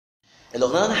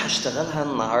الأغنية اللي أنا هشتغلها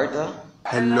النهاردة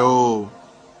هالو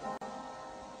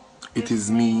it is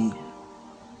me.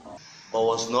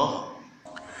 بوظناها.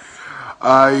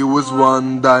 I was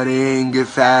wondering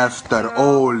if after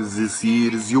all these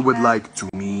years you would like to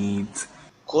meet.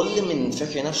 كل من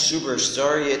فاكر نفسه سوبر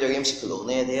ستار يقدر يمسك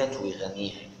الأغنية ديت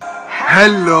ويغنيها.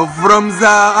 Hello from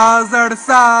the other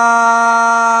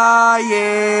side.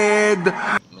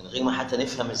 من غير ما حتى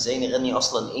نفهم ازاي نغني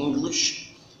اصلا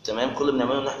انجلش. تمام. كل اللي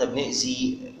بنعمله ان احنا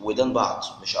بنأذي ودان بعض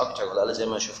مش اكتر ولا اقل زي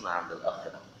ما شفنا عند الاخ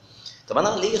ده. طب انا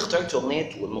ليه اخترت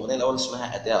اغنيه؟ والاغنيه الاول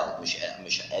اسمها اديل،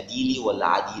 مش اديلي ولا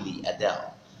عديلي، اديل.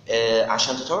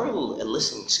 عشان تطور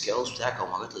الليسننج سكيلز بتاعك او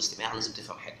مهارات الاستماع لازم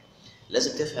تفهم حاجه.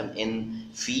 لازم تفهم ان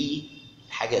في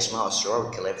حاجه اسمها اسرار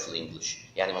الكلام في الانجليش.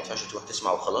 يعني ما ينفعش تروح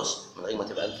تسمع وخلاص من غير ما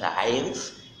تبقى انت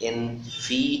عارف ان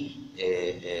في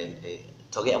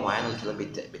طريقه معينه للكلام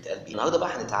بيتقال بيها. النهارده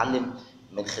بقى هنتعلم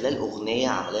من خلال اغنيه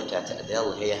عمليه بتاعت اديل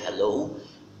اللي هي هالو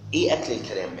ايه اكل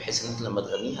الكلام، بحيث ان انت لما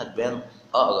تغنيها تبان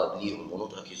اقرب ليهم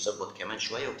ونطقك يتظبط كمان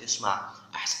شويه وتسمع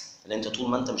احسن. لان انت طول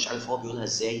ما انت مش عارف هو بيقولها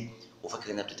ازاي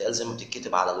وفاكر انها بتتقال زي ما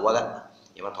بتتكتب على الورق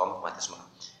يبقى انت عمرك ما هتسمعها.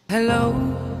 Hello,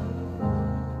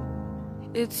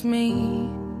 it's me.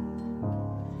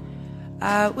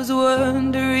 I was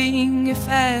wondering if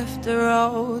after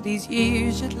all these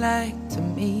years you'd like to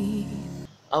meet.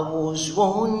 I was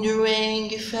wondering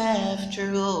if after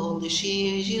all these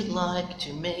years you'd like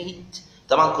to meet.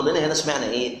 طبعا كلنا هنا سمعنا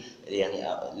ايه؟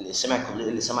 يعني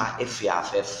اللي سمع اف يا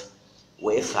عفاف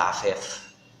واف عفاف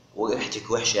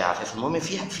وريحتك وحشه يا عفاف. المهم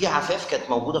في عفاف كانت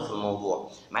موجوده في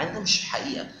الموضوع، مع ان ده مش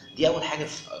حقيقه. دي اول حاجه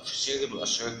في سر من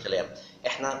اسرار الكلام.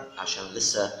 احنا عشان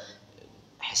لسه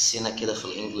حسينا كده في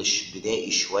الانجليش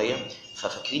بدائي شويه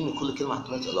ففاكرين ان كل كلمه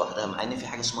هتنطق لوحدها، مع ان في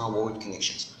حاجه اسمها word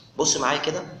connections. بص معايا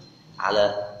كده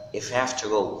على if after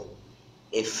all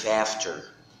if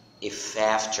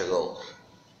after all.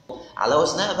 على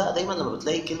وزنها بقى دايما لما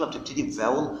بتلاقي كلمه بتبتدي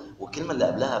بفاول والكلمه اللي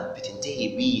قبلها بتنتهي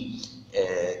ب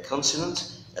consonant،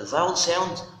 الفاول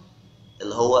ساوند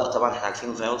اللي هو طبعا احنا عارفين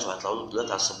الفاولز وهتلاقوا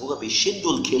دلوقتي على السبوره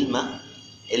بيشدوا الكلمه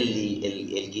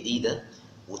الجديده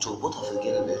وتربطها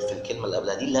في الكلمه اللي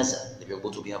قبلها. دي اللزقه اللي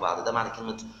بيربطوا بيها بعض، ده معنى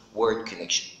كلمه word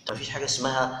connection. مفيش حاجه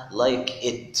اسمها like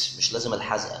it، مش لازم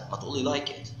الحزقه. ما تقولي like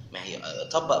it، ما هي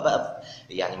طبق بقى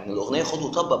يعني من الاغنيه خد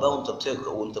وطبق بقى وانت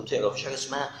بتقرا. مفيش حاجه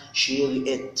اسمها share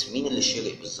it. مين اللي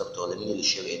share it بالظبط ولا مين اللي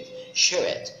share it؟ share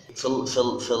it.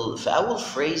 في اول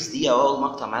فريز دي او اول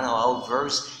مقطع معانا او اول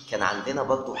فيرس كان عندنا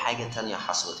برضو حاجه ثانيه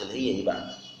حصلت اللي هي ايه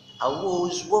بقى؟ I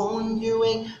was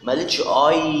wondering. ما قالتش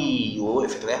اي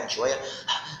ووقفت ريحت شويه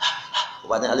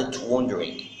وبعدين قالت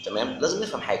wondering. تمام. لازم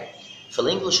نفهم حاجه في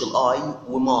الانجليش، الاي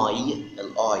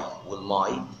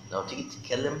والماي لما بتيجي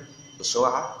تتكلم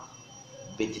بسرعه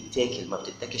بتتاكل، ما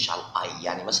بتتاكش على الاي.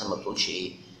 يعني مثلا ما بتقولش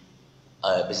ايه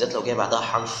بالذات لو جاي بعدها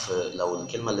حرف، لو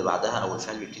الكلمه اللي بعدها او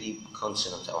الفعل بيبتدي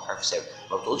بكونسونانت او حرف ثابت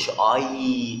ما بتقولش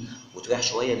اي وتريح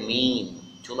شويه مين،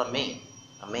 تقول امين.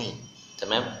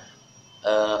 تمام.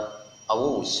 I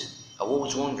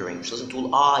was wondering. مش لازم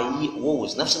تقول I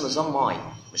was. نفس النظام ماي.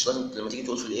 مش لازم لما تيجي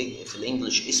تقول في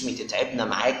الانجليش اسمي تتعبنا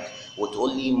معاك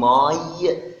وتقول لي my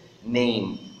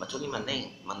name، ما تقول لي my name.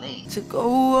 To go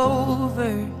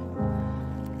over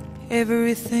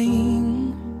everything.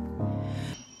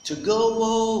 To go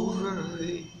over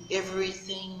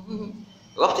everything.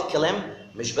 ربط الكلام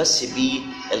مش بس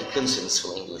بالكونسونانتس في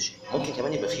الانجليش، ممكن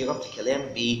كمان يبقى فيه ربط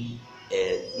كلام ب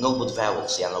نربط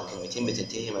فاولز. يعني لو كلمتين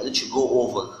بتنتهي ما قالتش go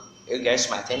over، ارجع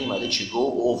اسمع تاني ما قالتش go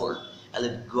over،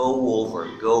 قالت go over.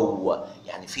 go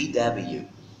يعني في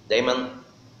W. دايما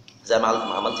زي ما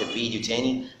عملت في فيديو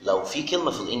تاني، لو في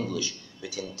كلمه في الانجليش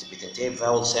بتنتهي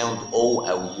بفاول ساوند او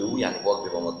يو يعني برضه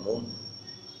بيبقى مضمون،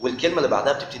 والكلمه اللي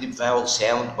بعدها بتبتدي بفاول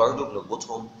ساوند برضه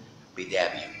بنربطهم ب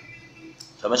W.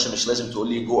 فماشي مش لازم تقول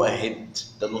لي go ahead،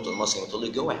 ده النطق المصري. تقول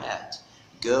لي go ahead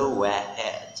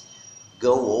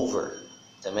go over.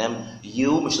 تمام. you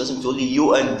مش لازم تقول لي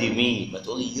you and me، ما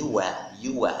تقول لي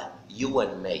you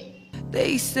and me.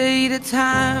 They say the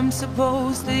time's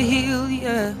supposed to heal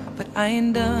ya, but I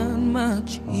ain't done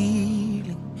much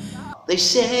healing. They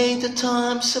say the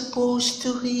time's supposed to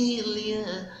heal ya,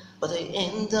 but I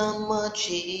ain't done much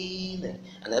healing.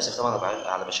 أنا آسف طبعا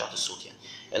على بشاعة الصوت يعني.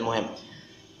 المهم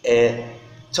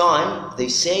time they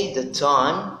say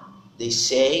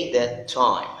that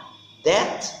time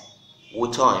that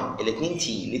وتايم الاثنين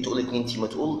تي. ليه تقول اثنين تي؟ ما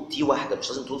تقول تي واحده. مش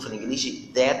لازم تقول في الانجليزي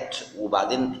that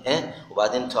وبعدين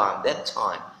وبعدين time. that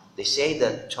time they say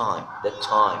that time.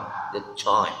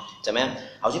 تمام.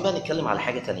 عاوزين بقى نتكلم على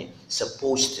حاجه ثانيه.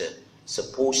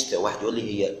 supposed واحد يقول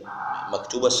لي هي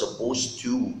مكتوبه supposed to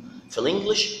في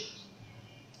الانجليش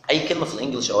اي كلمه في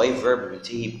الانجليش او اي فيرب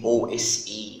بينتهي ب او اس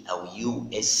اي او يو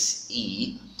اس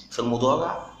اي في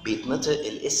المضارع بيتنطق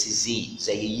الاس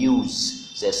زي يوز،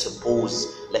 زي سبوز.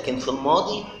 لكن في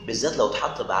الماضي بالذات لو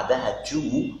اتحط بعدها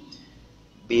تو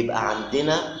بيبقى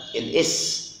عندنا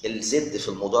الاس الزد في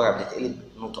المضارع بتتقلب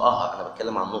نطقها، انا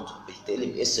بتكلم عن نطق،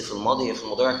 بتتقلب اس في الماضي. هي في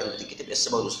المضارع كانت بتتكتب اس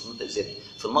برضه بس بتتنطق زد،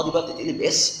 في الماضي بقى بتتقلب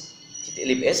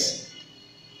اس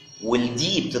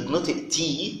والدي بتتنطق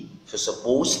تي في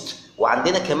سبوست،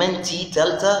 وعندنا كمان تي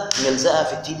ثالثه نلزقها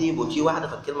في التي دي يبقى تي واحده،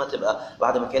 فالكلمه تبقى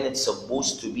بعد ما كانت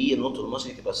سبوست تو بي النطق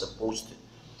المصري تبقى سبوست.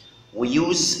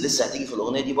 ويوز لسه هتيجي في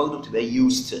الاغنيه دي برضه بتبقى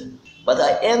used. But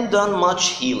I ain't done much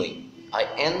healing. I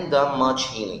ain't done much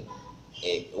healing.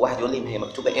 واحد يقول لي ما هي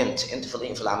مكتوبه انت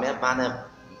في العاميه بمعنى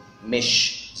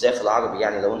مش زي في العربي.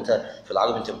 يعني لو انت في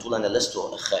العربي انت بتقول انا لست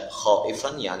خائفا،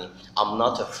 يعني I'm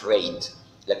not afraid.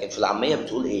 لكن في العاميه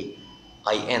بتقول ايه؟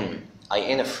 I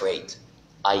ain't afraid.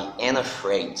 I ain't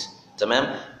afraid.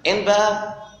 تمام؟ ان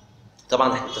بقى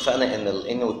طبعا احنا اتفقنا ان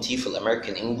الان والتي في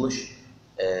الامريكان انجلش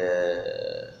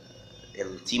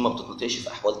التي ما بتتنطقش في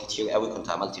احوال كتير قوي. كنت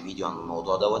عملت فيديو عن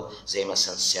الموضوع دوت، زي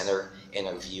مثلا سينر،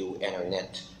 انترفيو،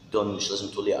 انترنت. دون مش لازم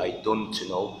تقولي I don't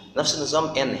know. نفس النظام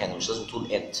ان هنا مش لازم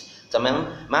تقول انت.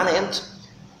 تمام؟ معنى انت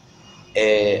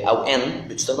او ان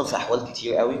بتستخدم في احوال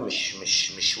كتير قوي،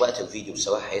 مش وقت الفيديو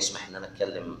بصراحه هيسمح ان انا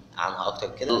اتكلم عنها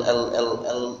اكتر كده.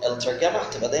 الترجمه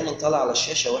هتبقى دايما طالعه على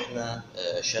الشاشه واحنا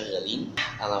شغالين.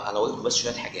 انا اوريكم بس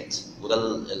شويه حاجات، وده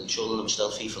الشغل اللي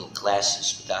بشتغل فيه في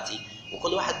الكلاسز بتاعتي.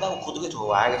 وكل واحد بقى وقدرته،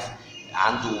 هو عارف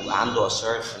عنده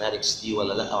اسرار الفوناتكس دي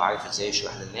ولا لا، او عارف ازاي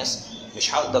يشرح للناس.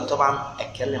 مش هقدر طبعا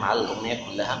اتكلم على الاغنيه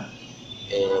كلها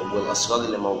والاسرار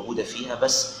اللي موجوده فيها،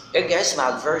 بس ارجع اسمع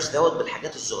الفيرس دوت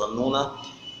بالحاجات الصغنونه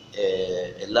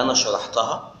اللي انا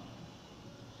شرحتها،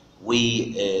 و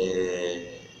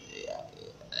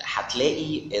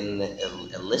هتلاقي ان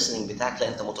الليسننج بتاعك لا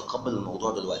انت متقبل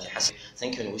الموضوع دلوقتي. حاسس.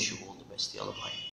 ثانك يو and wish you all the best. يلا باي.